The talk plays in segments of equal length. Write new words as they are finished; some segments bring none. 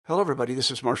Hello, everybody. This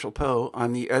is Marshall Poe.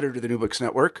 I'm the editor of the New Books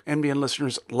Network. NBN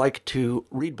listeners like to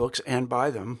read books and buy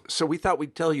them. So we thought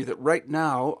we'd tell you that right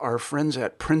now, our friends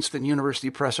at Princeton University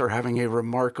Press are having a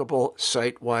remarkable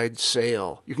site-wide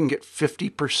sale. You can get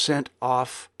 50%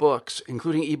 off books,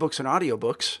 including ebooks and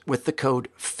audiobooks, with the code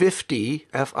 50,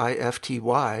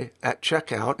 F-I-F-T-Y, at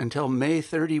checkout until May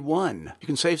 31. You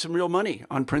can save some real money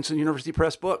on Princeton University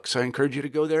Press books. I encourage you to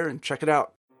go there and check it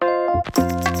out.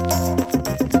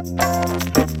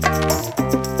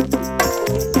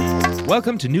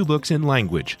 Welcome to New Books in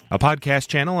Language, a podcast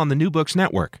channel on the New Books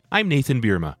Network. I'm Nathan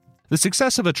Bierma. The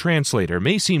success of a translator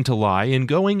may seem to lie in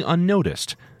going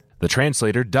unnoticed. The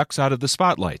translator ducks out of the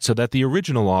spotlight so that the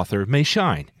original author may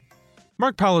shine.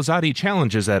 Mark Palizzati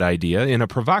challenges that idea in a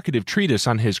provocative treatise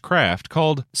on his craft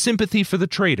called Sympathy for the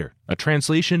Trader, a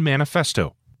Translation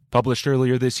Manifesto, published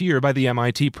earlier this year by the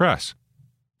MIT Press.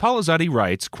 Palizzati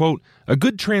writes, quote, "A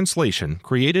good translation,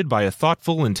 created by a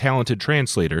thoughtful and talented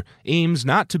translator, aims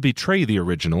not to betray the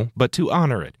original, but to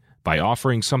honor it, by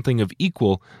offering something of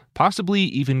equal, possibly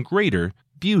even greater,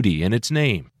 beauty in its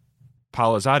name."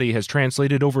 Palizzati has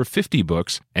translated over 50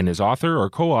 books and is author or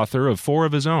co-author of 4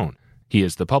 of his own. He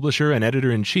is the publisher and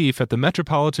editor-in-chief at the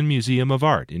Metropolitan Museum of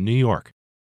Art in New York.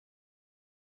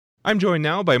 I'm joined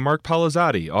now by Mark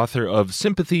Palizzati, author of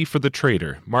Sympathy for the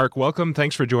Trader. Mark, welcome.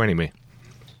 Thanks for joining me.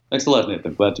 Thanks a lot,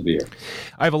 Nathan. Glad to be here.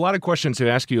 I have a lot of questions to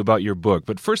ask you about your book,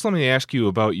 but first let me ask you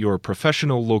about your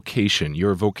professional location,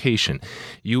 your vocation.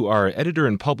 You are editor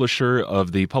and publisher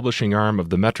of the publishing arm of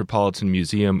the Metropolitan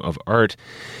Museum of Art.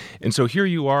 And so here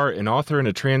you are, an author and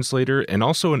a translator, and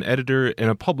also an editor and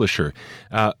a publisher.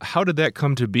 How did that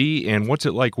come to be, and what's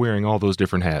it like wearing all those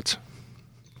different hats?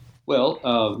 Well,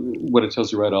 what it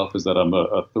tells you right off is that I'm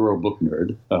a thorough book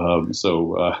nerd.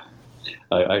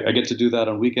 I get to do that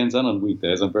on weekends and on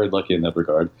weekdays. I'm very lucky in that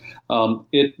regard.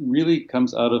 It really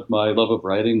comes out of my love of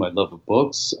writing, my love of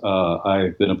books.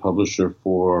 I've been a publisher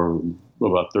for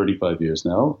about 35 years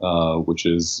now, which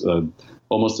is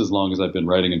almost as long as I've been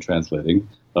writing and translating.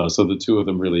 So the two of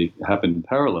them really happen in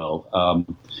parallel.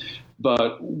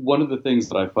 But one of the things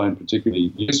that I find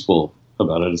particularly useful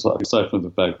about it, aside from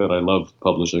the fact that I love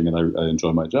publishing and I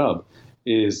enjoy my job,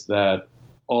 is that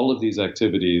all of these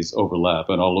activities overlap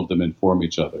and all of them inform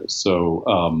each other.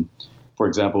 So, for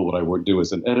example, what I do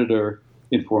as an editor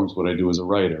informs what I do as a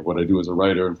writer. What I do as a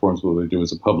writer informs what I do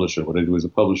as a publisher. What I do as a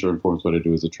publisher informs what I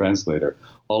do as a translator.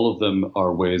 All of them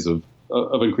are ways of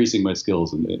increasing my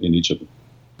skills in each of them.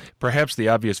 Perhaps the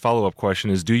obvious follow-up question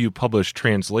is, do you publish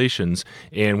translations?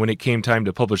 And when it came time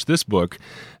to publish this book,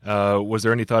 was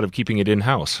there any thought of keeping it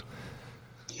in-house?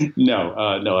 No.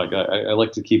 I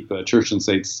like to keep church and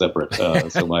state separate.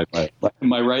 So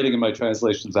my writing and my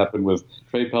translations happen with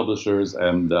trade publishers,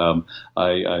 and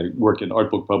I work in art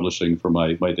book publishing for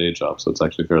my day job. So it's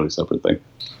actually a fairly separate thing.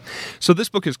 So this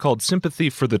book is called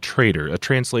Sympathy for the Trader, a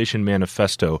Translation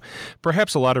Manifesto.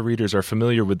 Perhaps a lot of readers are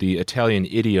familiar with the Italian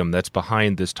idiom that's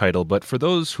behind this title, but for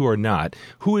those who are not,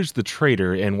 who is the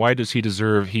trader and why does he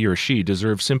or she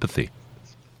deserve sympathy?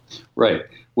 Right.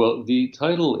 Well, the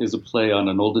title is a play on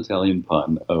an old Italian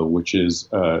pun, which is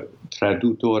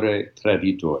traduttore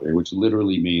traditore, which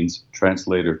literally means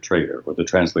translator trader, or the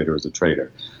translator is a trader.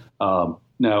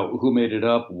 Now, who made it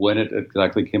up, when it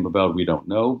exactly came about, we don't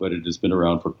know, but it has been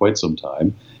around for quite some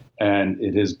time. And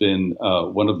it has been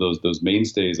one of those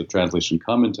mainstays of translation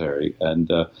commentary.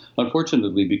 And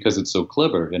unfortunately, because it's so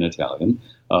clever in Italian,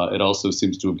 it also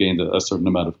seems to have gained a certain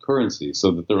amount of currency,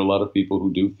 so that there are a lot of people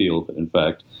who do feel that, in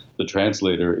fact, the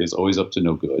translator is always up to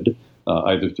no good,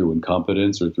 either through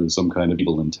incompetence or through some kind of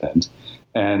evil intent.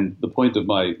 And the point of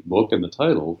my book and the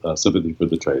title, Sympathy for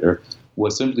the Trader,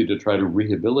 was simply to try to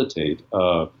rehabilitate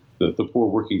the poor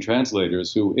working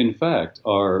translators who, in fact,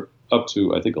 are up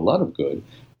to, I think, a lot of good,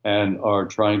 and are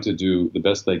trying to do the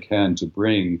best they can to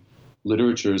bring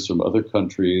literatures from other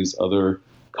countries, other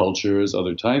cultures,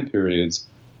 other time periods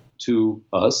to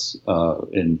us,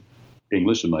 in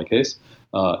English in my case,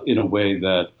 in a way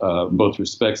that both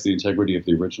respects the integrity of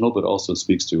the original, but also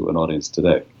speaks to an audience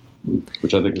today,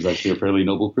 which I think is actually a fairly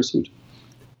noble pursuit.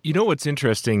 You know what's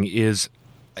interesting is,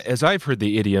 as I've heard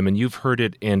the idiom, and you've heard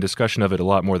it and discussion of it a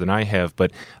lot more than I have,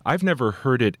 but I've never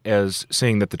heard it as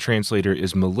saying that the translator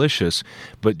is malicious,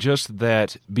 but just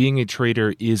that being a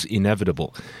traitor is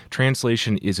inevitable.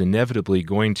 Translation is inevitably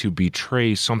going to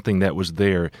betray something that was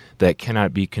there that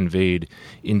cannot be conveyed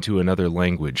into another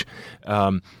language.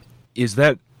 Is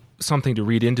that something to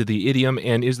read into the idiom,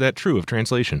 and is that true of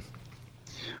translation?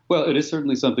 Well, it is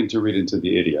certainly something to read into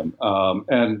the idiom.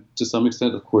 And to some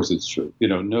extent, of course, it's true.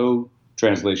 No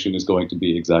translation is going to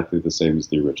be exactly the same as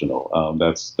the original.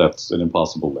 That's an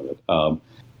impossible limit.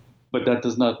 But that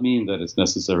does not mean that it's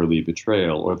necessarily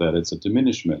betrayal or that it's a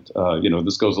diminishment.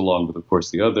 This goes along with, of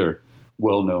course, the other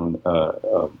well-known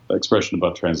expression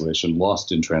about translation,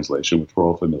 lost in translation, which we're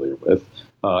all familiar with.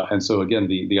 And so, again,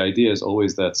 the idea is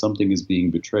always that something is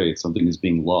being betrayed, something is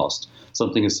being lost,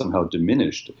 something is somehow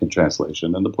diminished in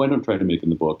translation. And the point I'm trying to make in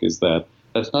the book is that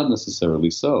that's not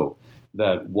necessarily so,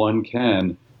 that one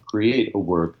can create a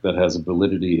work that has a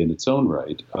validity in its own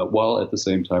right, while at the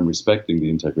same time respecting the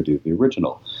integrity of the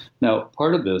original. Now,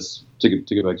 part of this, to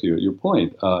get back to your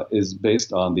point, is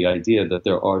based on the idea that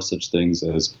there are such things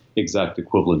as exact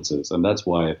equivalences. And that's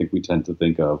why I think we tend to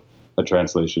think of a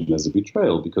translation as a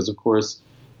betrayal, because, of course,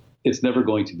 it's never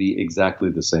going to be exactly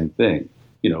the same thing.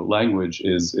 Language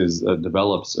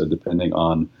develops depending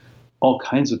on all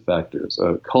kinds of factors,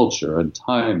 culture and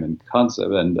time and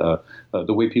concept and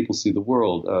the way people see the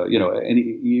world, and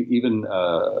even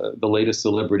the latest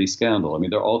celebrity scandal. I mean,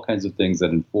 there are all kinds of things that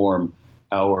inform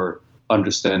our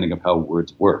understanding of how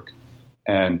words work.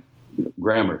 And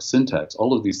grammar, syntax,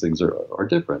 all of these things are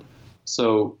different.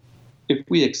 So if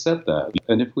we accept that,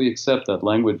 and if we accept that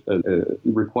language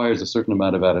requires a certain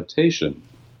amount of adaptation,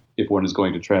 if one is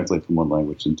going to translate from one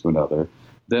language into another,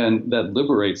 then that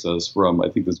liberates us from, I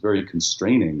think, this very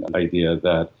constraining idea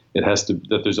that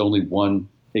that there's only one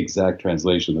exact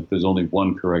translation, that there's only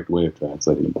one correct way of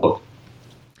translating a book,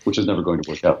 which is never going to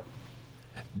work out.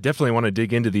 Definitely want to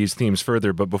dig into these themes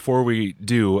further, but before we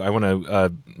do, I want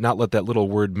to not let that little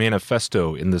word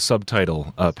manifesto in the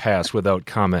subtitle pass without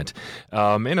comment.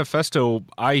 Manifesto,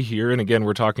 I hear, and again,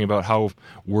 we're talking about how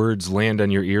words land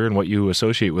on your ear and what you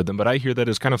associate with them, but I hear that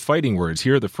as kind of fighting words.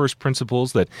 Here are the first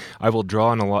principles that I will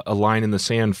draw a line in the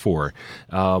sand for.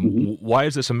 Why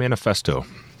is this a manifesto?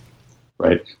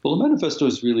 Right. Well, a manifesto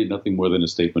is really nothing more than a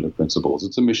statement of principles.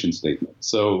 It's a mission statement.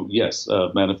 So, yes,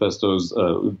 manifestos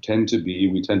we tend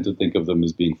to think of them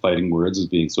as being fighting words, as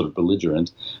being sort of belligerent.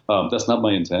 That's not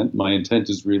my intent. My intent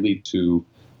is really to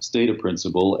state a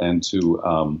principle and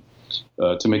to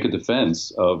make a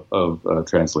defense of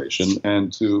translation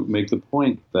and to make the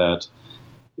point that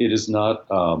it is not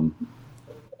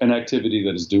an activity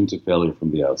that is doomed to failure from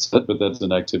the outset, but that's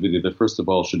an activity that, first of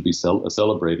all, should be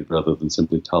celebrated rather than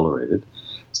simply tolerated.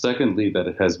 Secondly, that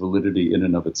it has validity in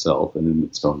and of itself and in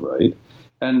its own right.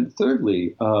 And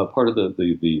thirdly, part of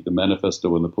the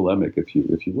manifesto and the polemic, if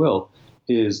you will,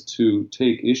 is to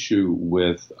take issue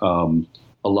with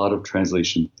a lot of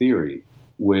translation theory,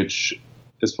 which,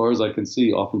 as far as I can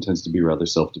see, often tends to be rather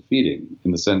self-defeating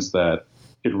in the sense that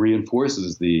it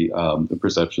reinforces the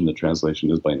perception that translation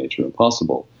is by nature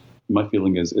impossible. My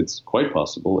feeling is it's quite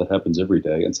possible. It happens every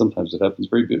day, and sometimes it happens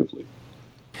very beautifully.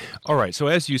 All right. So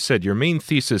as you said, your main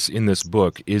thesis in this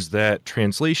book is that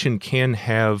translation can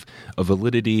have a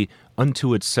validity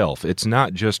unto itself. It's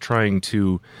not just trying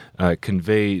to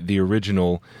convey the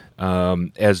original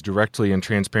as directly and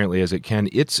transparently as it can.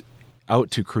 It's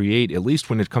out to create, at least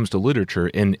when it comes to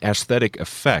literature, an aesthetic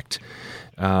effect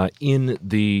in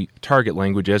the target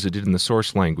language as it did in the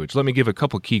source language. Let me give a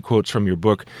couple key quotes from your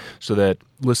book so that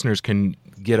listeners can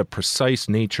get a precise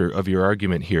nature of your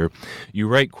argument here. You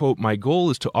write, quote, "My goal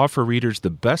is to offer readers the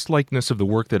best likeness of the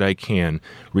work that I can,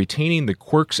 retaining the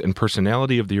quirks and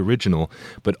personality of the original,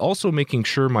 but also making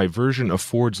sure my version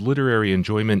affords literary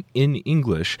enjoyment in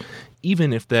English,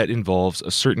 even if that involves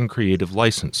a certain creative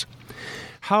license."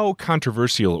 How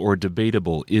controversial or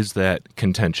debatable is that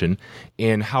contention,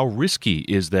 and how risky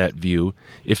is that view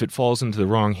if it falls into the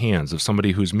wrong hands of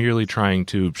somebody who's merely trying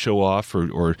to show off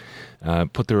or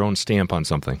put their own stamp on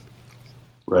something?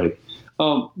 Right.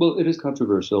 Well, it is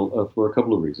controversial for a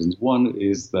couple of reasons. One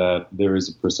is that there is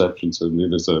a perception, certainly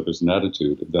there's an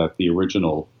attitude that the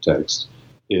original text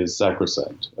is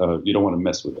sacrosanct. You don't want to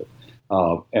mess with it.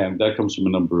 And that comes from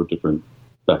a number of different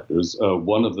factors.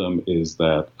 One of them is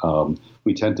that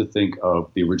we tend to think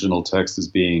of the original text as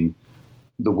being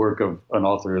the work of an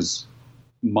author's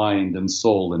mind and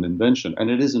soul and invention.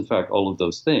 And it is, in fact, all of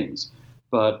those things.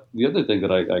 But the other thing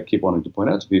that I keep wanting to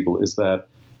point out to people is that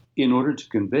in order to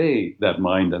convey that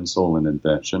mind and soul and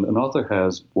invention, an author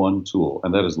has one tool,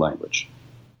 and that is language.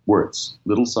 Words,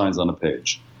 little signs on a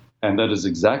page. And that is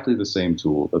exactly the same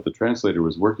tool that the translator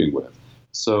was working with.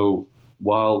 So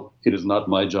while it is not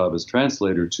my job as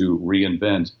translator to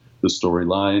reinvent the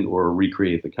storyline or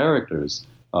recreate the characters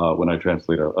when I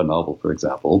translate a novel, for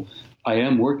example, I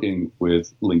am working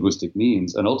with linguistic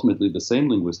means, and ultimately the same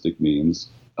linguistic means,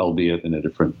 albeit in a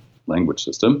different language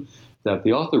system, that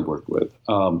the author worked with.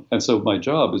 And so my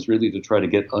job is really to try to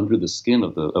get under the skin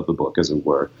of the book, as it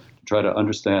were, to try to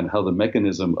understand how the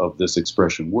mechanism of this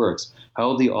expression works,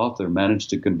 how the author managed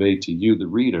to convey to you, the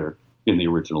reader, in the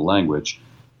original language,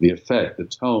 the effect, the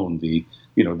tone, the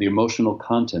the emotional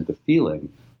content, the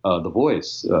feeling, the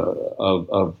voice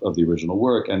of the original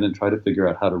work, and then try to figure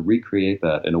out how to recreate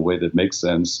that in a way that makes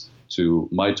sense to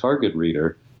my target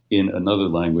reader in another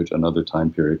language, another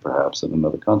time period, perhaps in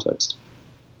another context.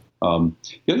 The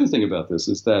other thing about this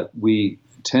is that we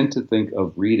tend to think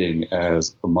of reading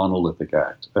as a monolithic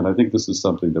act. And I think this is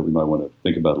something that we might want to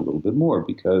think about a little bit more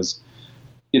because,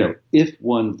 if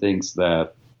one thinks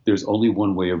that there's only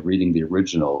one way of reading the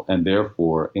original and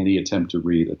therefore any attempt to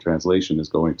read a translation is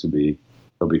going to be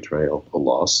a betrayal, a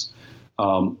loss,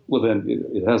 well, then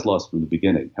it has lost from the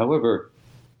beginning. However,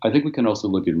 I think we can also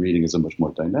look at reading as a much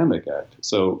more dynamic act.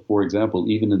 So, for example,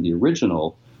 even in the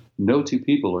original, no two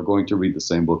people are going to read the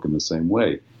same book in the same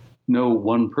way. No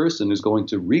one person is going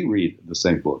to reread the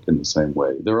same book in the same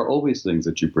way. There are always things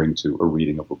that you bring to a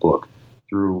reading of a book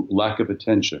through lack of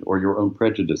attention or your own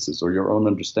prejudices or your own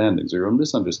understandings or your own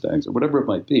misunderstandings or whatever it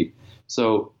might be.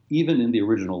 So even in the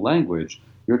original language,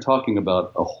 you're talking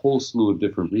about a whole slew of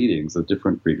different readings that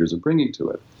different readers are bringing to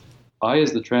it. I,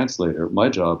 as the translator, my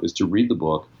job is to read the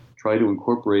book, try to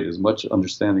incorporate as much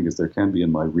understanding as there can be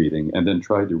in my reading, and then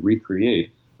try to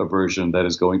recreate a version that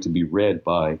is going to be read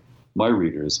by my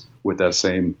readers with that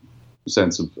same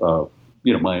sense of,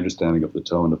 my understanding of the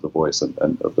tone of the voice and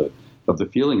of the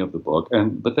feeling of the book.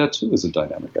 But that too is a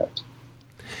dynamic act.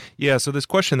 Yeah, so this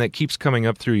question that keeps coming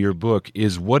up through your book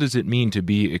is, what does it mean to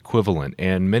be equivalent?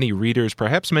 And many readers,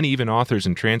 perhaps many even authors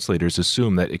and translators,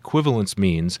 assume that equivalence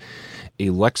means a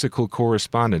lexical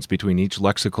correspondence between each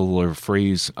lexical or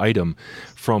phrase item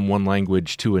from one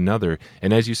language to another.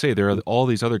 And as you say, there are all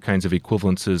these other kinds of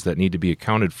equivalences that need to be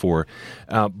accounted for.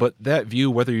 But that view,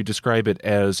 whether you describe it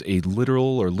as a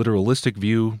literal or literalistic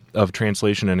view of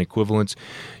translation and equivalence,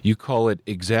 you call it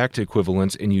exact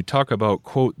equivalence, and you talk about,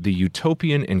 quote, the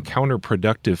utopian and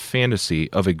counterproductive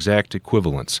fantasy of exact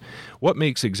equivalence. What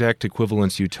makes exact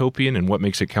equivalence utopian and what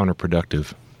makes it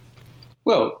counterproductive?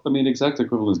 Well, exact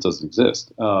equivalence doesn't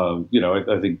exist.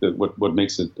 I think that what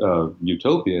makes it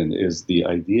utopian is the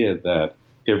idea that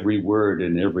every word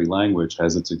in every language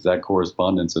has its exact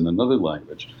correspondence in another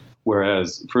language.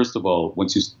 Whereas, first of all,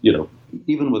 once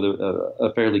even with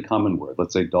a fairly common word,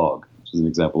 let's say dog, which is an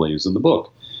example I use in the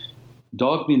book,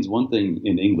 dog means one thing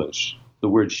in English. The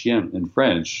word chien in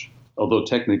French, although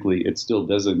technically it still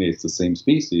designates the same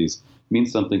species,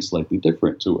 means something slightly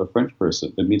different to a French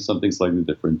person. It means something slightly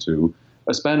different to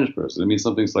a Spanish person. It means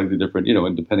something slightly different,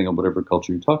 and depending on whatever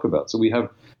culture you talk about. So we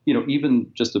have,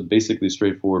 even just a basically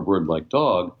straightforward word like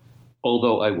dog,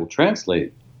 although I will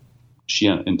translate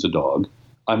chien into dog,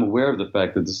 I'm aware of the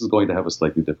fact that this is going to have a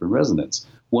slightly different resonance.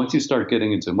 Once you start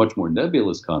getting into much more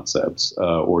nebulous concepts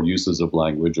or uses of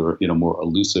language or more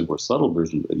elusive or subtle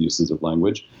version of uses of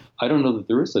language, I don't know that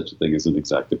there is such a thing as an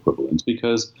exact equivalence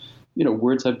because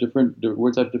words have different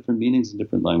meanings in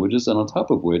different languages, and on top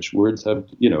of which words have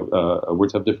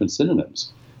different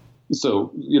synonyms.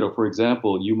 So for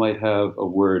example, you might have a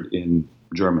word in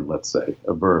German, let's say,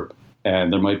 a verb,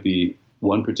 and there might be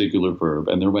one particular verb,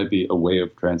 and there might be a way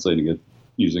of translating it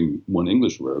using one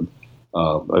English verb.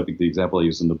 I think the example I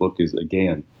use in the book is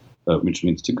gehen, which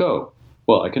means to go.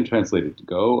 Well, I can translate it to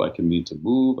go, I can mean to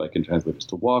move, I can translate it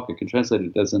to walk, I can translate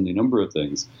it as any number of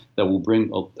things that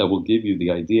will give you the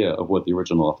idea of what the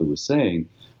original author was saying.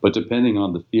 But depending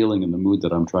on the feeling and the mood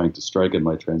that I'm trying to strike in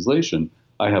my translation,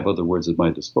 I have other words at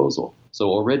my disposal. So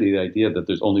already the idea that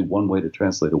there's only one way to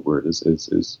translate a word is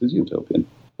utopian.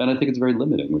 And I think it's very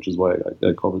limiting, which is why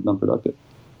I call it non-productive.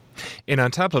 And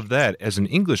on top of that, as an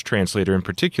English translator in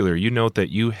particular, you note that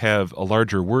you have a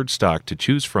larger word stock to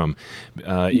choose from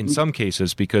in some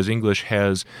cases because English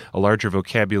has a larger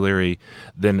vocabulary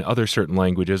than other certain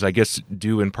languages, I guess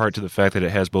due in part to the fact that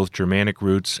it has both Germanic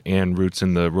roots and roots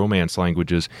in the Romance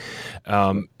languages.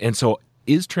 And so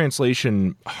is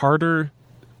translation harder,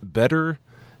 better,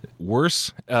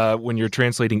 worse when you're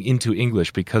translating into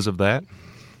English because of that?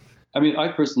 I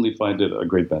personally find it a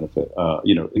great benefit.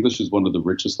 English is one of the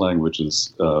richest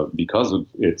languages because of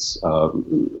its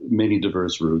many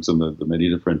diverse roots and the many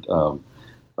different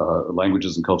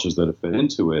languages and cultures that have fit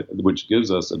into it, which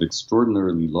gives us an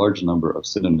extraordinarily large number of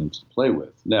synonyms to play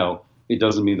with. Now, it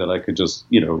doesn't mean that I could just,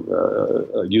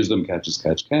 use them catch as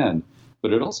catch can,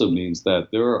 but it also means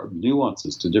that there are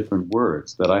nuances to different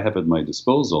words that I have at my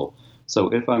disposal. So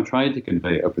if I'm trying to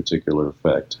convey a particular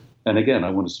effect, and again, I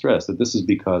want to stress that this is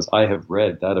because I have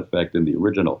read that effect in the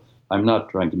original. I'm not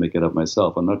trying to make it up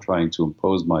myself. I'm not trying to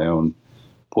impose my own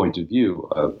point of view,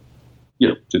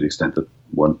 to the extent that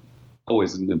one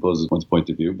always imposes one's point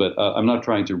of view. But I'm not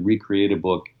trying to recreate a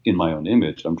book in my own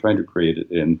image. I'm trying to create it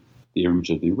in the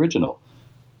image of the original.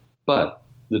 But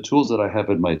the tools that I have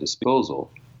at my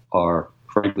disposal are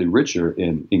frankly, richer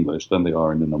in English than they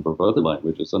are in a number of other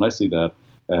languages. And I see that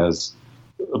as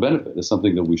a benefit, as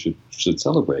something that we should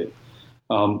celebrate.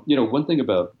 One thing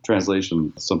about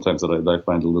translation sometimes that I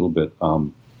find a little bit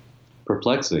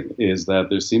perplexing is that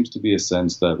there seems to be a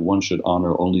sense that one should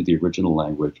honor only the original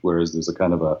language, whereas there's a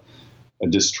kind of a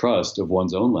distrust of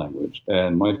one's own language.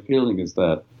 And my feeling is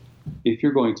that if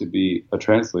you're going to be a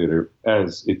translator,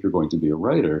 as if you're going to be a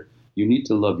writer, you need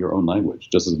to love your own language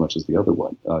just as much as the other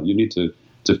one. You need to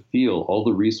feel all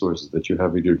the resources that you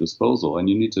have at your disposal, and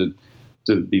you need to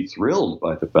be thrilled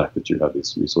by the fact that you have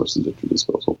these resources at your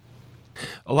disposal.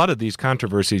 A lot of these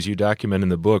controversies you document in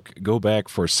the book go back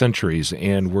for centuries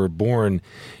and were born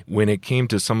when it came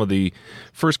to some of the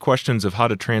first questions of how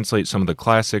to translate some of the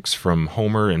classics from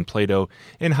Homer and Plato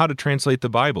and how to translate the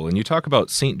Bible. And you talk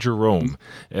about St. Jerome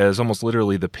as almost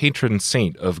literally the patron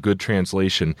saint of good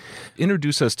translation.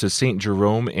 Introduce us to St.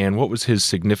 Jerome and what was his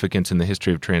significance in the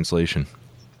history of translation.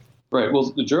 Right.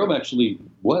 Well, Jerome actually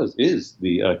is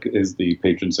the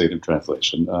patron saint of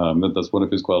translation. That's one of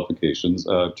his qualifications.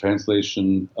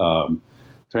 Translation,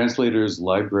 translators,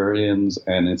 librarians,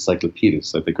 and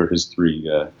encyclopedists, I think, are his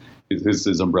three.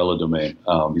 His umbrella domain.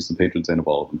 He's the patron saint of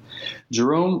all of them.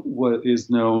 Jerome is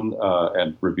known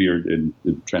and revered in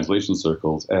translation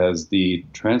circles as the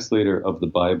translator of the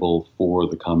Bible for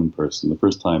the common person. The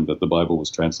first time that the Bible was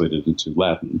translated into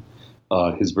Latin,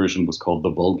 his version was called the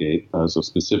Vulgate, so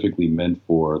specifically meant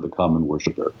for the common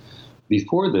worshiper.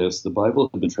 Before this, the Bible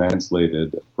had been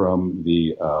translated from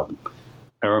the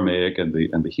Aramaic and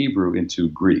the Hebrew into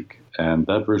Greek, and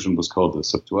that version was called the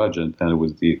Septuagint, and it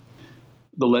was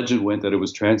the legend went that it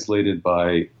was translated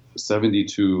by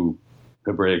 72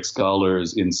 Hebraic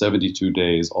scholars in 72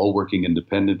 days, all working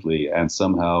independently, and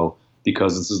somehow,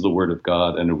 because this is the Word of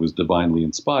God and it was divinely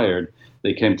inspired,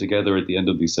 they came together at the end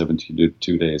of these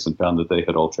 72 days and found that they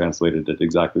had all translated it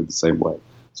exactly the same way.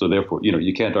 So therefore,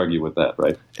 you can't argue with that,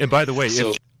 right? And by the way,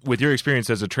 with your experience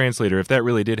as a translator, if that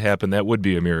really did happen, that would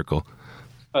be a miracle.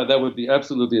 That would be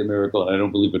absolutely a miracle, and I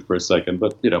don't believe it for a second.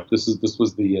 But this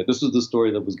was the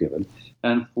story that was given,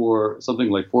 and for something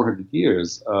like 400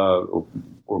 years or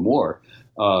more,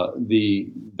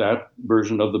 that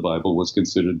version of the Bible was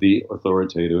considered the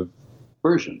authoritative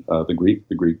version, the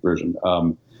Greek version.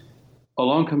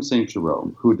 Along comes Saint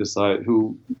Jerome,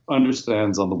 who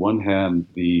understands on the one hand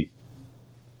the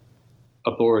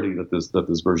authority that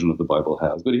this version of the Bible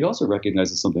has, but he also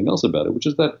recognizes something else about it, which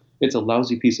is that it's a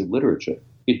lousy piece of literature.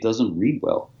 It doesn't read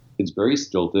well. It's very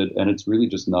stilted, and it's really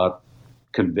just not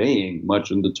conveying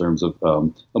much in the terms of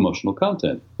emotional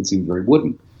content. It seems very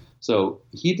wooden. So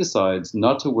he decides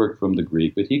not to work from the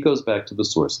Greek, but he goes back to the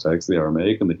source text, the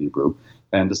Aramaic and the Hebrew,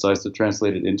 and decides to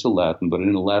translate it into Latin, but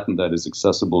in a Latin that is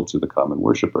accessible to the common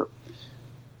worshiper.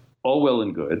 All well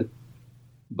and good,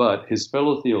 but his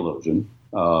fellow theologian,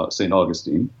 St.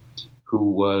 Augustine, who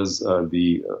was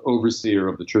the overseer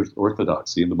of the Church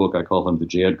Orthodoxy, in the book I call him the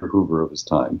J. Edgar Hoover of his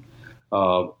time,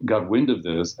 got wind of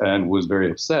this and was very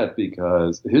upset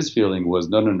because his feeling was,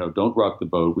 no, don't rock the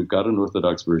boat. We've got an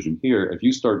Orthodox version here. If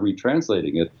you start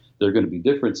retranslating it, there are going to be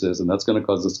differences, and that's going to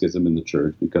cause a schism in the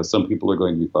church because some people are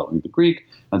going to be following the Greek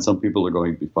and some people are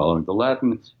going to be following the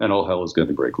Latin, and all hell is going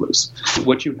to break loose.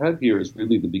 What you have here is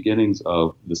really the beginnings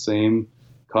of the same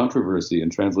controversy in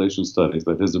translation studies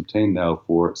that has obtained now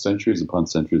for centuries upon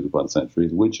centuries upon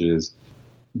centuries, which is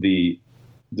the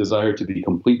desire to be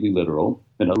completely literal.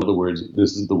 In other words,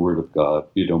 this is the Word of God,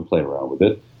 you don't play around with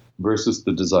it, versus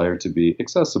the desire to be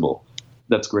accessible.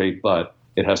 That's great, but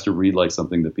it has to read like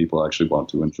something that people actually want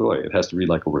to enjoy. It has to read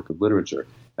like a work of literature.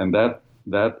 And that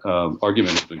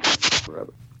argument has been going on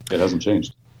forever. It hasn't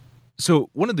changed.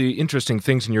 So one of the interesting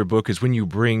things in your book is when you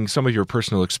bring some of your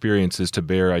personal experiences to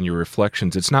bear on your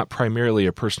reflections. It's not primarily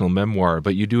a personal memoir,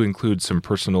 but you do include some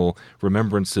personal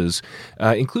remembrances,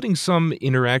 including some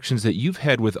interactions that you've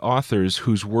had with authors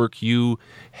whose work you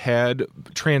had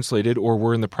translated or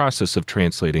were in the process of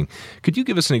translating. Could you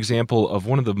give us an example of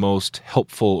one of the most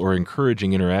helpful or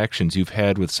encouraging interactions you've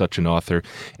had with such an author,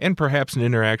 and perhaps an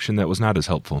interaction that was not as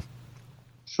helpful?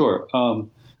 Sure.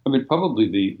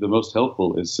 Probably the most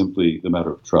helpful is simply the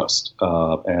matter of trust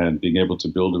and being able to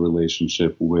build a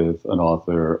relationship with an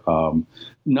author,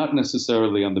 not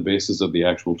necessarily on the basis of the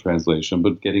actual translation,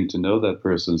 but getting to know that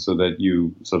person so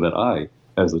that I,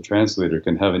 as a translator,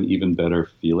 can have an even better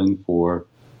feeling for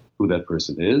who that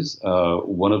person is.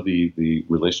 One of the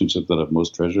relationships that I've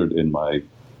most treasured in my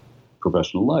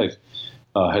professional life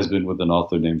has been with an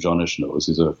author named Jean Echenoz.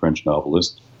 He's a French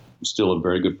novelist, still a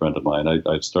very good friend of mine.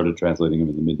 I started translating him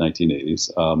in the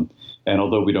mid-1980s. And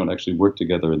although we don't actually work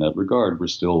together in that regard, we're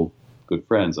still good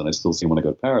friends, and I still see him when I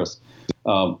go to Paris.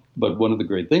 But one of the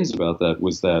great things about that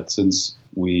was that since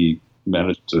we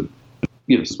managed to,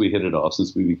 since we hit it off,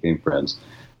 since we became friends,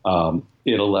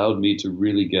 it allowed me to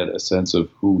really get a sense of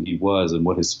who he was and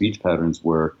what his speech patterns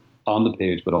were on the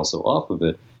page, but also off of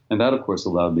it. And that, of course,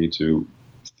 allowed me to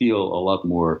feel a lot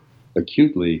more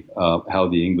acutely how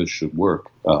the English should work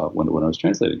when I was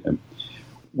translating him.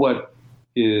 What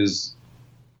is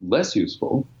less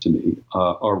useful to me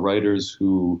are writers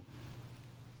who,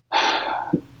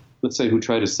 let's say, who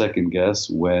try to second guess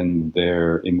when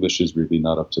their English is really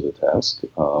not up to the task.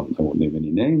 I won't name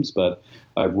any names, but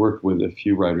I've worked with a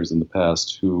few writers in the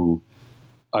past who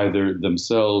either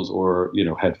themselves or,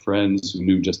 had friends who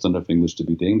knew just enough English to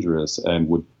be dangerous and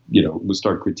would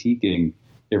start critiquing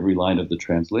every line of the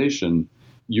translation,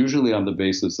 usually on the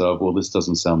basis of, well, this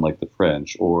doesn't sound like the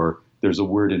French, or there's a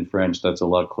word in French that's a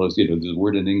lot closer, there's a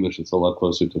word in English that's a lot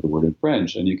closer to the word in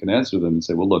French. And you can answer them and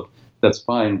say, well, look, that's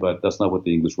fine, but that's not what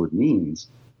the English word means,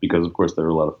 because, of course, there are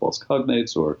a lot of false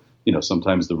cognates, or,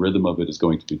 sometimes the rhythm of it is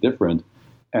going to be different.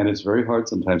 And it's very hard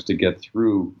sometimes to get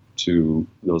through to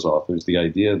those authors the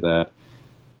idea that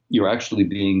you're actually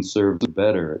being served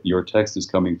better. Your text is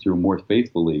coming through more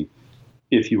faithfully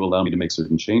if you allow me to make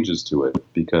certain changes to it,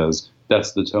 because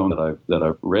that's the tone that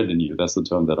I've read in you. That's the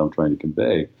tone that I'm trying to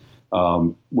convey.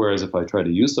 Whereas if I try to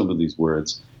use some of these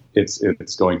words, it's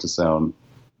going to sound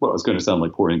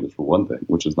like poor English for one thing,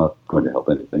 which is not going to help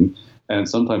anything. And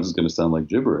sometimes it's going to sound like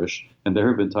gibberish. And there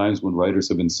have been times when writers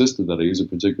have insisted that I use a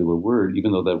particular word,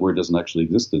 even though that word doesn't actually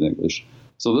exist in English.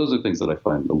 So those are things that I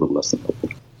find a little less than helpful.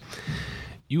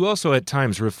 You also at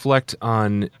times reflect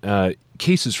on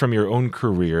cases from your own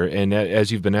career, and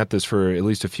as you've been at this for at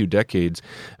least a few decades,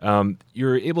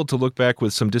 you're able to look back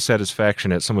with some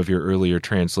dissatisfaction at some of your earlier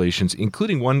translations,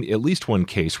 including at least one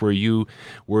case where you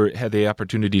had the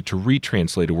opportunity to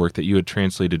retranslate a work that you had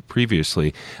translated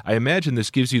previously. I imagine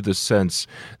this gives you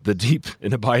the deep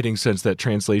and abiding sense that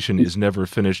translation is never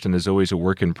finished and is always a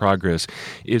work in progress.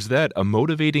 Is that a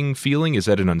motivating feeling? Is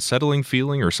that an unsettling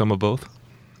feeling, or some of both?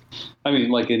 I mean,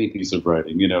 like any piece of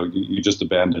writing, you just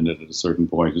abandon it at a certain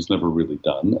point. It's never really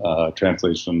done.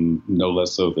 Translation, no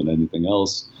less so than anything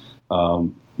else.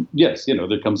 Yes,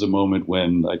 there comes a moment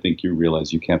when I think you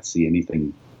realize you can't see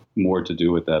anything more to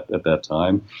do at that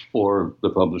time, or the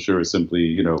publisher is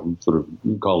simply, sort of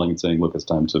calling and saying, "Look, it's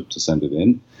time to send it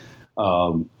in."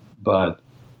 But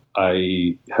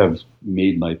I have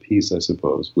made my peace, I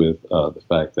suppose, with the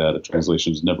fact that a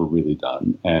translation is never really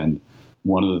done. And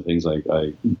one of the things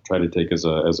I try to take as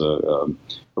a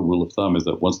rule of thumb is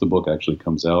that once the book actually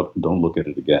comes out, don't look at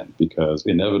it again, because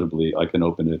inevitably I can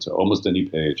open it to almost any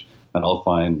page and I'll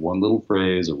find one little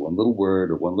phrase or one little word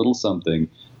or one little something.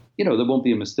 There won't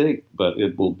be a mistake, but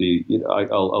it will be.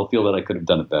 I'll feel that I could have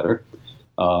done it better.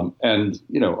 And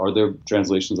are there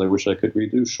translations I wish I could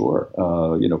redo? Sure,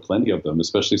 plenty of them,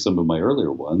 especially some of my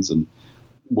earlier ones, and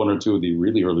one or two of the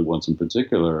really early ones in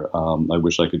particular, I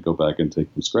wish I could go back and take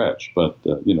from scratch. But,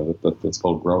 that's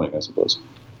called growing, I suppose.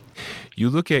 You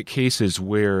look at cases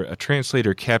where a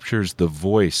translator captures the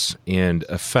voice and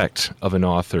effect of an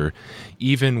author,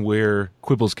 even where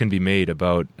quibbles can be made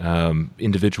about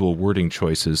individual wording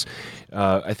choices.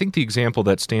 I think the example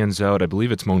that stands out, I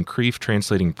believe it's Moncrief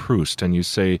translating Proust, and you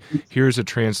say, here's a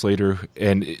translator,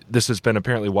 and this has been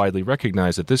apparently widely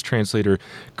recognized, that this translator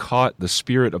caught the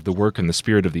spirit of the work and the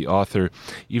spirit of the author,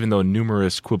 even though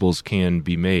numerous quibbles can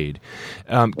be made.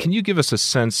 Can you give us a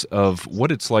sense of what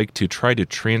it's like to try to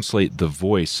translate the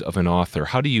voice of an author?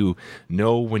 How do you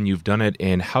know when you've done it,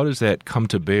 and how does that come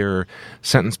to bear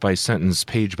sentence by sentence,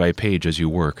 page by page as you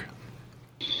work?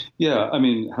 Yeah, I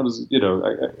mean, how does,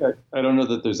 I don't know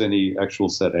that there's any actual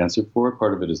set answer for it.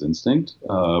 Part of it is instinct.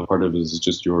 Part of it is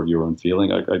just your own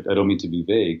feeling. I don't mean to be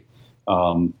vague.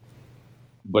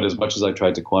 But as much as I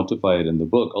tried to quantify it in the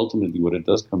book, ultimately what it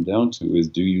does come down to is,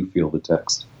 do you feel the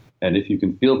text? And if you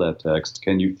can feel that text,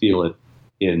 can you feel it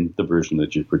in the version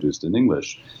that you produced in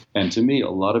English? And to me,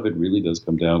 a lot of it really does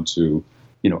come down to,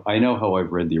 I know how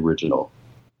I've read the original.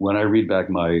 When I read back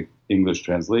my English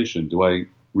translation, do I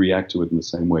react to it in the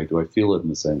same way? Do I feel it in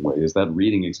the same way? Is that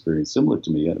reading experience similar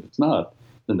to me? And if it's not,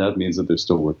 then that means that there's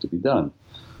still work to be done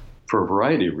for a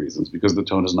variety of reasons, because the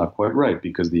tone is not quite right,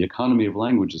 because the economy of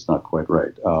language is not quite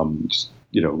right.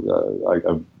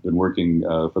 I've been working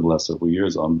for the last several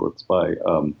years on books by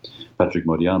Patrick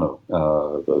Modiano,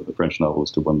 the French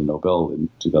novelist who won the Nobel in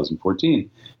 2014.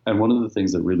 And one of the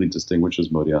things that really distinguishes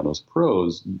Modiano's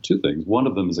prose, two things. One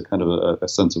of them is a kind of a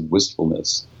sense of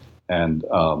wistfulness and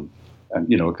a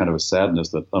kind of a sadness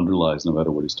that underlies no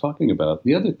matter what he's talking about.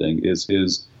 The other thing is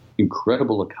his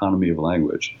incredible economy of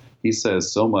language. He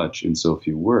says so much in so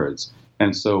few words.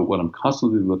 And so what I'm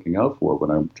constantly looking out for when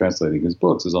I'm translating his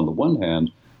books is, on the one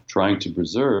hand, trying to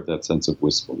preserve that sense of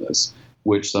wistfulness,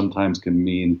 which sometimes can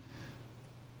mean,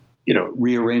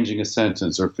 rearranging a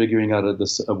sentence or figuring out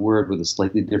a word with a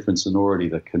slightly different sonority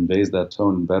that conveys that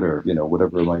tone better,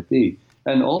 whatever it might be.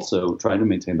 And also trying to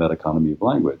maintain that economy of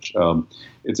language.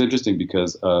 It's interesting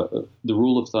because the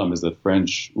rule of thumb is that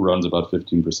French runs about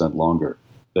 15% longer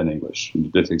than English.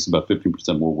 It takes about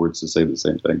 15% more words to say the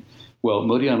same thing. Well,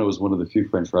 Modiano is one of the few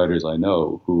French writers I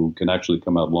know who can actually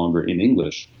come out longer in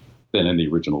English than in the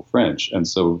original French. And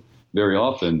so very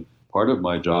often, part of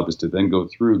my job is to then go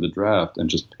through the draft and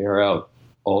just pare out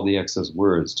all the excess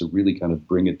words to really kind of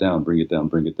bring it down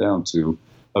to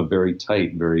a very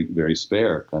tight, very, very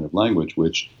spare kind of language,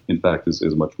 which in fact is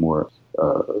much more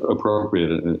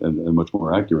appropriate and much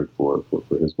more accurate for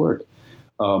his work.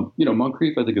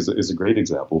 Moncrief, I think, is a great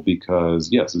example because,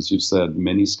 yes, as you've said,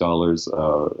 many scholars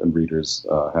and readers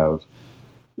have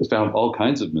found all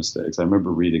kinds of mistakes. I remember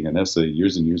reading an essay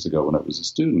years and years ago when I was a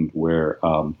student where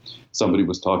somebody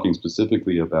was talking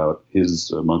specifically about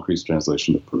his Moncrief's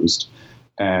translation of Proust,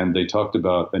 and they talked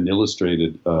about an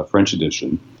illustrated French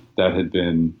edition that had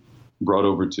been brought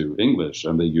over to English,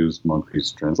 and they used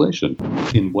Moncrief's translation.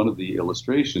 In one of the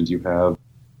illustrations, you have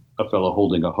a fellow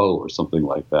holding a hoe or something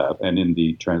like that, and in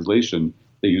the translation,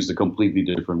 they used a completely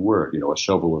different word, a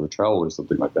shovel or a trowel or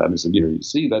something like that. And he said, here, you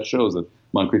see, that shows that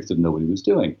Moncrief didn't know what he was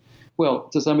doing. Well,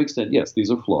 to some extent, yes,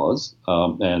 these are flaws,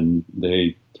 and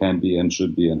they can be and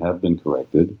should be and have been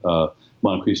corrected.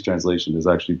 Moncrief's translation has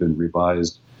actually been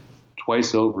revised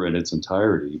twice over in its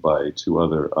entirety by two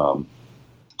other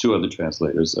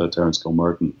translators, Terence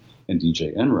Kilmartin and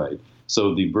D.J. Enright.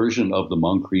 So the version of the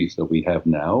Moncrief that we have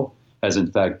now has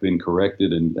in fact been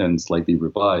corrected and slightly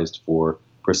revised for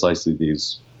precisely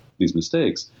these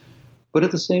mistakes. But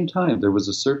at the same time, there was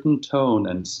a certain tone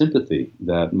and sympathy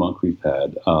that Moncrief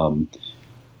had.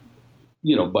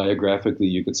 Biographically,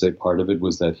 you could say part of it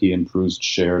was that he and Proust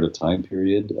shared a time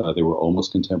period. They were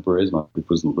almost contemporaries. Moncrief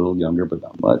was a little younger, but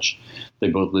not much. They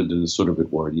both lived in a sort of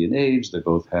Edwardian age. They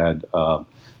both had,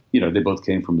 they both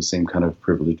came from the same kind of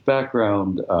privileged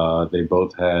background. They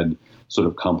both had sort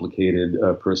of complicated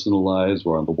personal lives,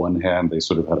 where on the one hand, they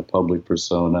sort of had a public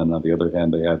persona, and on the other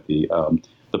hand, they had the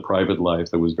private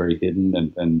life that was very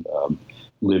hidden and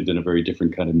lived in a very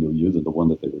different kind of milieu than the one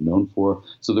that they were known for.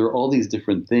 So there are all these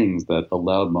different things that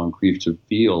allowed Moncrief to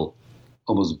feel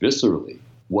almost viscerally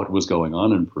what was going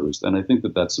on in Proust, and I think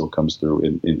that still comes through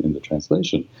in the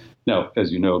translation. Now,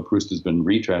 as you know, Proust has been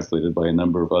retranslated by a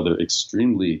number of other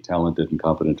extremely talented and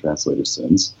competent translators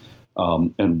since.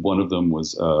 And one of them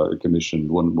was commissioned.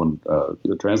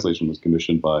 The translation was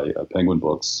commissioned by Penguin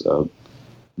Books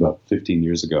about 15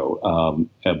 years ago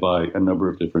by a number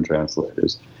of different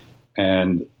translators.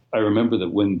 And I remember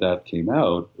that when that came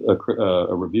out,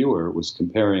 a reviewer was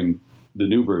comparing the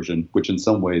new version, which in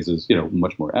some ways is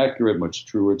much more accurate, much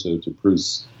truer to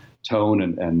Proust's tone,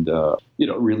 and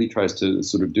really tries to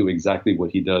sort of do exactly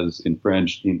what he does in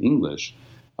French in English.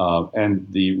 And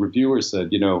the reviewer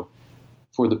said,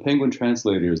 for the Penguin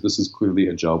translators, this is clearly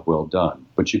a job well done,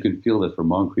 but you can feel that for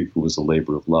Moncrief, it was a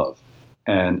labor of love.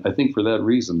 And I think for that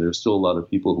reason, there's still a lot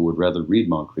of people who would rather read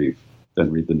Moncrief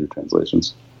than read the new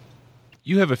translations.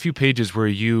 You have a few pages where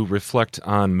you reflect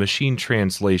on machine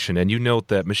translation, and you note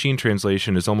that machine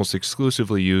translation is almost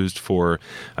exclusively used for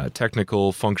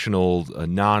technical, functional,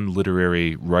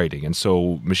 non-literary writing. And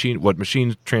so what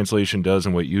machine translation does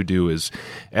and what you do is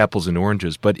apples and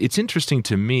oranges. But it's interesting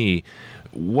to me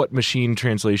what machine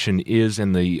translation is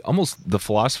and almost the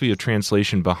philosophy of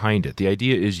translation behind it. The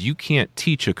idea is you can't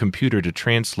teach a computer to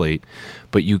translate,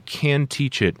 but you can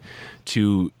teach it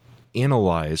to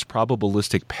analyze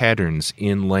probabilistic patterns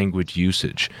in language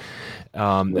usage.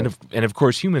 And of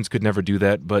course, humans could never do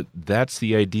that, but that's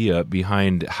the idea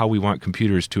behind how we want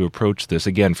computers to approach this,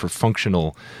 again, for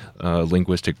functional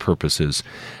linguistic purposes.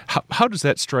 How does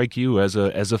that strike you as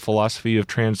a philosophy of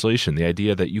translation, the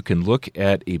idea that you can look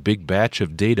at a big batch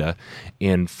of data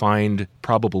and find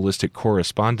probabilistic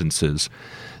correspondences,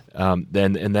 and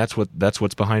that's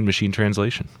what's behind machine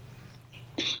translation?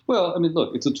 Well, I mean,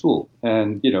 look, it's a tool,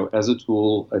 and as a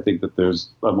tool, I think that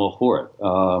I'm all for it,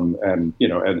 and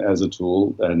as a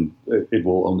tool, and it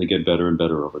will only get better and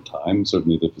better over time.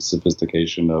 Certainly, the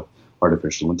sophistication of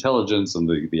artificial intelligence and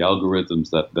the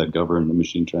algorithms that govern the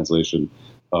machine translation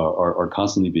are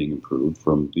constantly being improved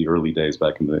from the early days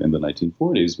back in the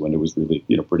 1940s when it was really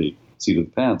pretty seat of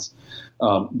the pants.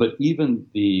 But even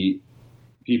the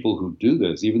people who do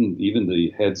this, even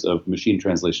the heads of machine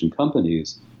translation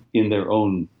companies, in their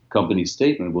own company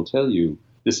statement will tell you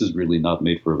this is really not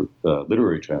made for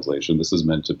literary translation. This is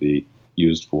meant to be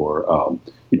used for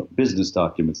business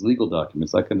documents, legal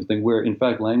documents, that kind of thing, where in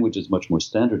fact language is much more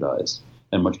standardized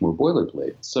and much more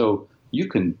boilerplate. So you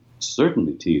can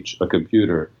certainly teach a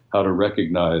computer how to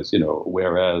recognize,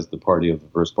 whereas the party of the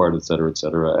first part, et cetera,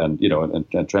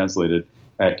 and translate it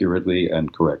accurately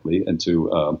and correctly into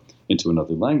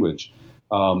another language.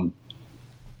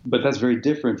 But that's very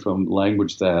different from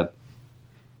language that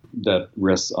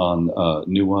rests on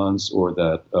nuance, or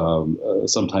that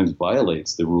sometimes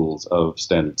violates the rules of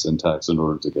standard syntax in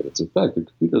order to get its effect. The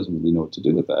computer doesn't really know what to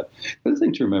do with that. The other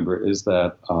thing to remember is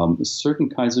that certain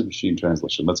kinds of machine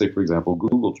translation, let's say, for example,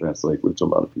 Google Translate, which a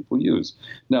lot of people use.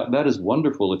 Now, that is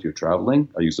wonderful if you're traveling.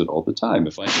 I use it all the time.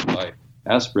 If I can buy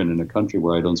aspirin in a country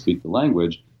where I don't speak the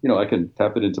language, I can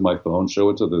tap it into my phone, show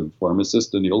it to the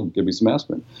pharmacist, and he'll give me some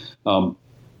aspirin.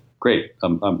 Great.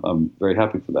 I'm very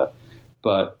happy for that.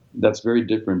 But that's very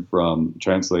different from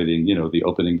translating, the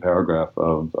opening paragraph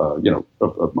of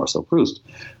Marcel Proust.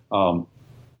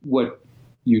 What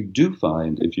you do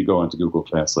find if you go onto Google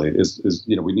Translate is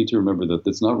we need to remember that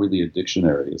it's not really a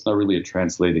dictionary. It's not really a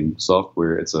translating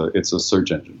software. It's a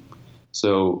search engine.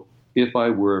 So if I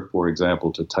were, for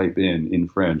example, to type in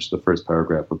French the first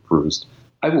paragraph of Proust,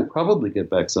 I will probably get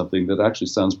back something that actually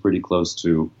sounds pretty close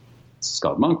to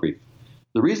Scott Moncrief.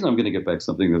 The reason I'm going to get back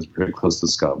something that's very close to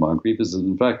Scott Moncrief is that,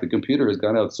 in fact, the computer has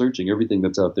gone out searching everything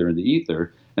that's out there in the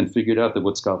ether and figured out that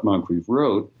what Scott Moncrief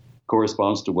wrote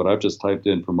corresponds to what I've just typed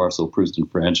in for Marcel Proust in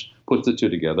French, puts the two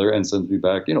together, and sends me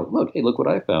back, look what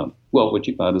I found. Well, what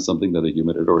you found is something that a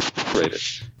human had already created.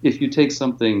 If you take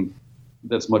something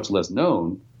that's much less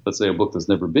known, let's say a book that's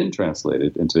never been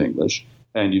translated into English,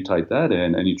 and you type that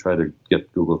in and you try to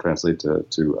get Google Translate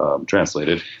to translate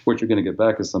it, what you're going to get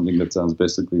back is something that sounds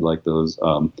basically like those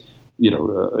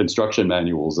instruction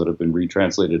manuals that have been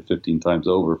retranslated 15 times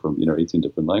over from 18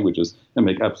 different languages and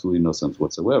make absolutely no sense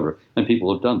whatsoever. And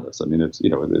people have done this. I mean, it's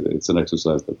it's an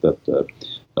exercise that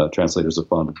translators are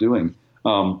fond of doing.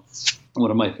 One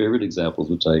of my favorite examples,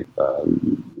 which I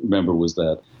remember, was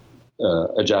that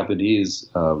a Japanese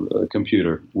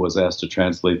computer was asked to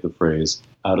translate the phrase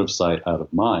 "out of sight, out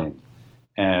of mind,"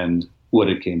 and what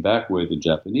it came back with in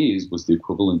Japanese was the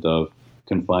equivalent of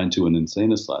 "confined to an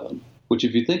insane asylum," which,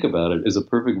 if you think about it, is a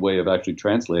perfect way of actually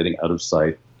translating "out of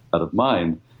sight, out of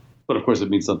mind." But of course, it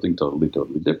means something totally,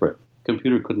 totally different.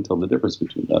 Computer couldn't tell the difference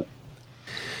between that.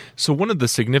 So one of the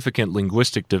significant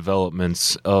linguistic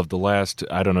developments of the last,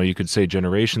 you could say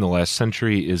generation, the last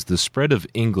century, is the spread of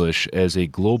English as a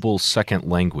global second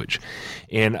language.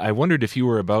 And I wondered if you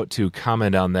were about to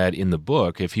comment on that in the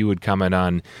book, if you would comment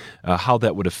on how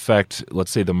that would affect,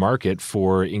 let's say, the market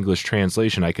for English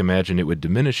translation. I can imagine it would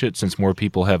diminish it since more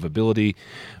people have ability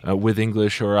with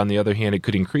English, or on the other hand, it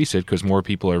could increase it because more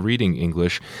people are reading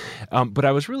English. But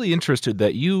I was really interested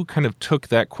that you kind of took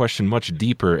that question much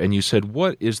deeper, and you said,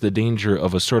 what is the danger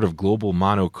of a sort of global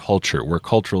monoculture where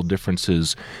cultural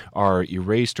differences are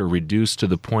erased or reduced to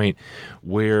the point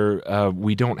where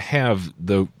we don't have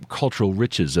the cultural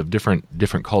riches of different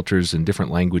cultures and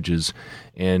different languages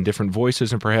and different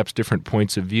voices and perhaps different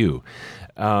points of view.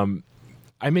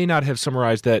 I may not have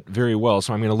summarized that very well,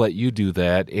 so I'm going to let you do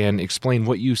that and explain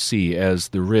what you see as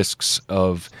the risks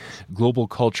of global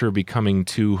culture becoming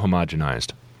too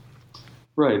homogenized.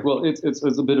 Right. Well, it's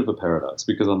a bit of a paradox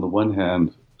because on the one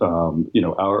hand,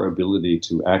 our ability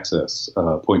to access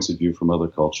points of view from other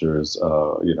cultures,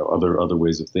 other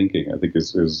ways of thinking, I think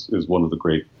is one of the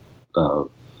great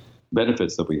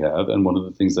benefits that we have. And one of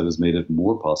the things that has made it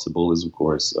more possible is, of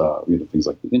course, things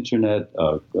like the internet,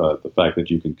 the fact that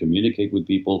you can communicate with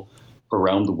people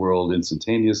around the world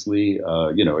instantaneously.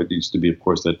 It used to be, of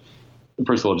course, that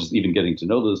first of all, just even getting to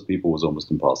know those people was almost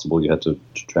impossible. You had to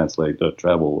translate,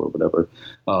 travel, or whatever.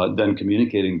 Then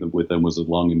communicating with them was a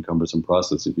long and cumbersome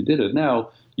process if you did it.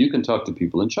 Now, you can talk to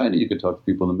people in China, you can talk to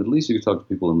people in the Middle East, you can talk to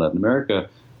people in Latin America,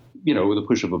 with a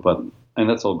push of a button. And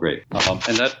that's all great.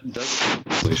 And that does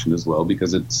translation as well,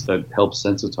 because that helps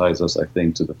sensitize us, I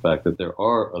think, to the fact that there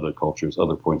are other cultures,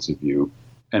 other points of view,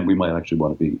 and we might actually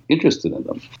want to be interested in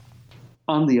them.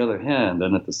 On the other hand,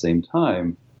 and at the same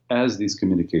time, as these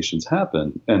communications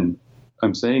happen, and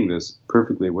I'm saying this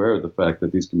perfectly aware of the fact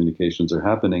that these communications are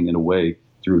happening in a way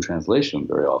through translation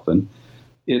very often,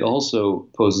 it also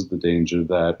poses the danger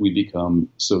that we become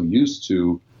so used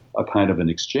to a kind of an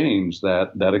exchange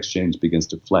that exchange begins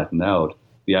to flatten out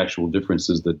the actual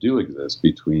differences that do exist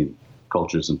between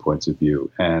cultures and points of view.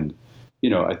 And,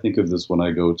 I think of this when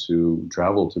I go to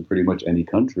travel to pretty much any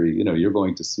country. You're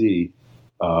going to see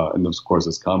and of course,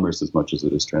 it's commerce as much as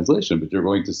it is translation. But you're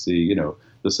going to see,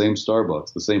 the same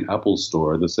Starbucks, the same Apple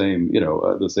store, the same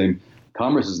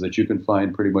commerces that you can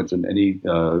find pretty much in any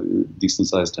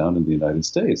decent-sized town in the United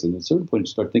States. And at a certain point, you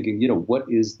start thinking, what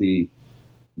is the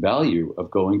value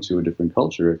of going to a different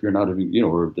culture if you're not,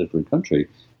 or a different country,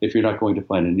 if you're not going to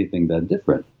find anything that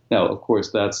different? Now, of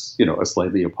course, that's, a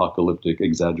slightly apocalyptic,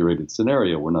 exaggerated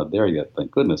scenario. We're not there yet,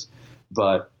 thank goodness.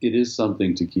 But it is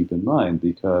something to keep in mind,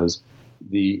 because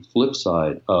the flip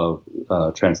side of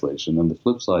translation and the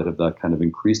flip side of that kind of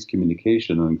increased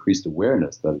communication and increased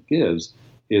awareness that it gives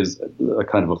is a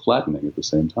kind of a flattening at the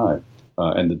same time.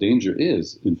 And the danger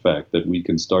is, in fact, that we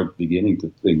can start beginning to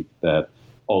think that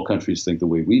all countries think the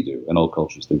way we do and all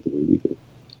cultures think the way we do.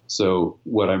 So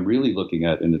what I'm really looking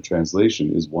at in a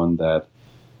translation is one that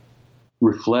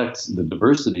reflects the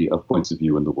diversity of points of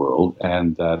view in the world,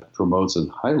 and that promotes and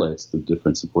highlights the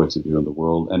difference of points of view in the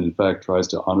world, and in fact tries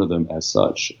to honor them as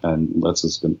such, and lets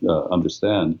us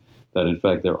understand that in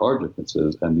fact there are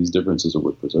differences, and these differences are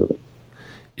worth preserving.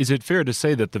 Is it fair to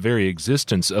say that the very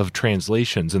existence of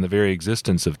translations and the very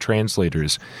existence of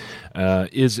translators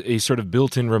is a sort of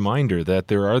built-in reminder that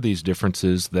there are these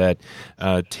differences that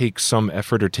take some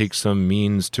effort or take some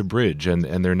means to bridge, and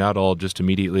they're not all just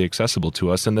immediately accessible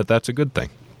to us, and that's a good thing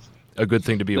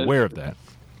to be aware of that?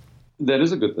 That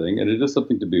is a good thing, and it is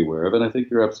something to be aware of, and I think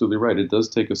you're absolutely right. It does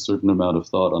take a certain amount of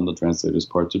thought on the translator's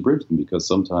part to bridge them, because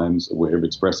sometimes a way of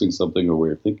expressing something or a way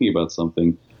of thinking about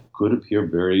something could appear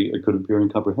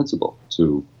incomprehensible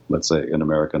to, let's say, an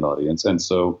American audience. And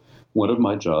so one of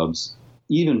my jobs,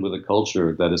 even with a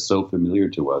culture that is so familiar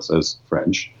to us as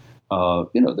French, there are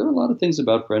a lot of things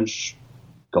about French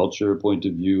culture, point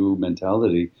of view,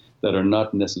 mentality that are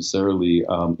not necessarily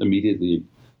immediately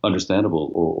understandable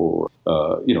or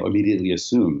immediately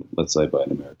assumed, let's say, by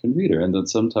an American reader. And then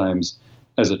sometimes,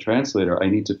 as a translator, I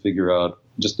need to figure out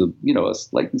just a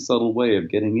slightly subtle way of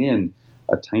getting in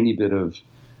a tiny bit of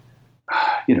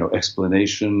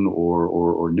explanation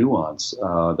or nuance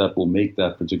that will make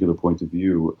that particular point of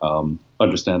view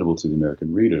understandable to the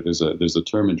American reader. There's a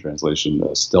term in translation,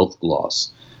 stealth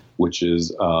gloss, which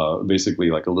is basically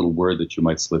like a little word that you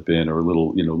might slip in, or a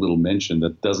little mention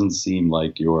that doesn't seem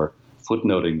like you're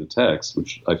footnoting the text,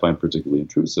 which I find particularly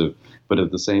intrusive, but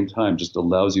at the same time just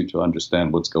allows you to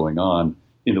understand what's going on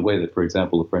in a way that, for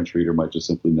example, a French reader might just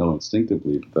simply know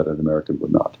instinctively, but that an American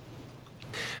would not.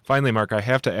 Finally, Mark, I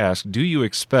have to ask, do you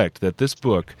expect that this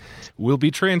book will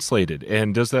be translated?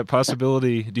 And do you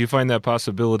find that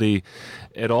possibility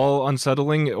at all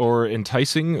unsettling or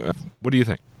enticing? What do you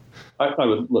think? I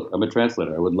would look. I'm a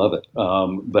translator. I would love it,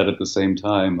 but at the same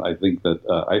time, I think that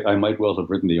I might well have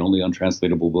written the only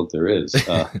untranslatable book there is.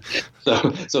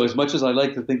 So as much as I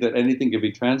like to think that anything can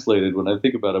be translated, when I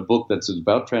think about a book that's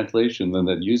about translation and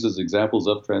that uses examples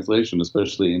of translation,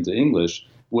 especially into English,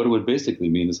 what it would basically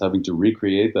mean is having to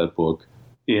recreate that book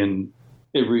in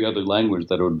every other language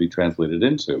that it would be translated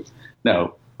into.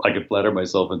 Now, I could flatter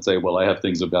myself and say, well, I have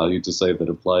things of value to say that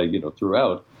apply,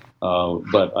 throughout.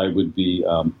 But I would be,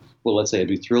 let's say I'd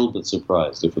be thrilled but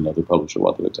surprised if another publisher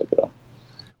wanted to take it on.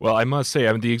 Well, I must say,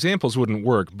 the examples wouldn't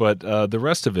work, but the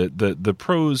rest of it, the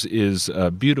prose is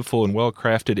beautiful and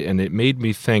well-crafted, and it made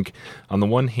me think, on the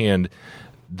one hand,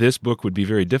 this book would be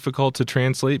very difficult to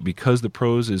translate because the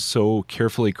prose is so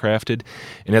carefully crafted,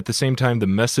 and at the same time, the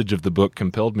message of the book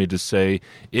compelled me to say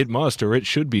it must or it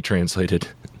should be translated.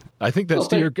 I think that's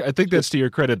to your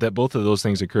credit that both of those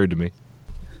things occurred to me.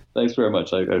 Thanks very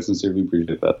much. I sincerely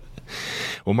appreciate that.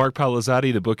 Well, Mark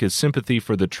Palizzati, the book is Sympathy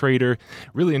for the Traitor.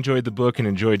 Really enjoyed the book and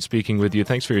enjoyed speaking with you.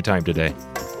 Thanks for your time today.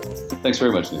 Thanks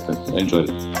very much, Nathan. I enjoyed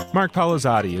it. Mark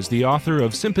Palizzati is the author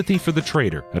of Sympathy for the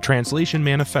Traitor, a translation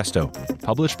manifesto,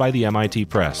 published by the MIT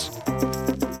Press.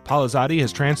 Palizzati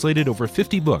has translated over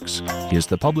 50 books. He is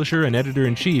the publisher and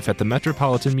editor-in-chief at the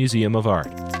Metropolitan Museum of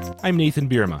Art. I'm Nathan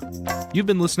Bierma. You've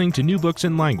been listening to New Books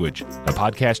in Language, a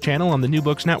podcast channel on the New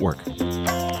Books Network.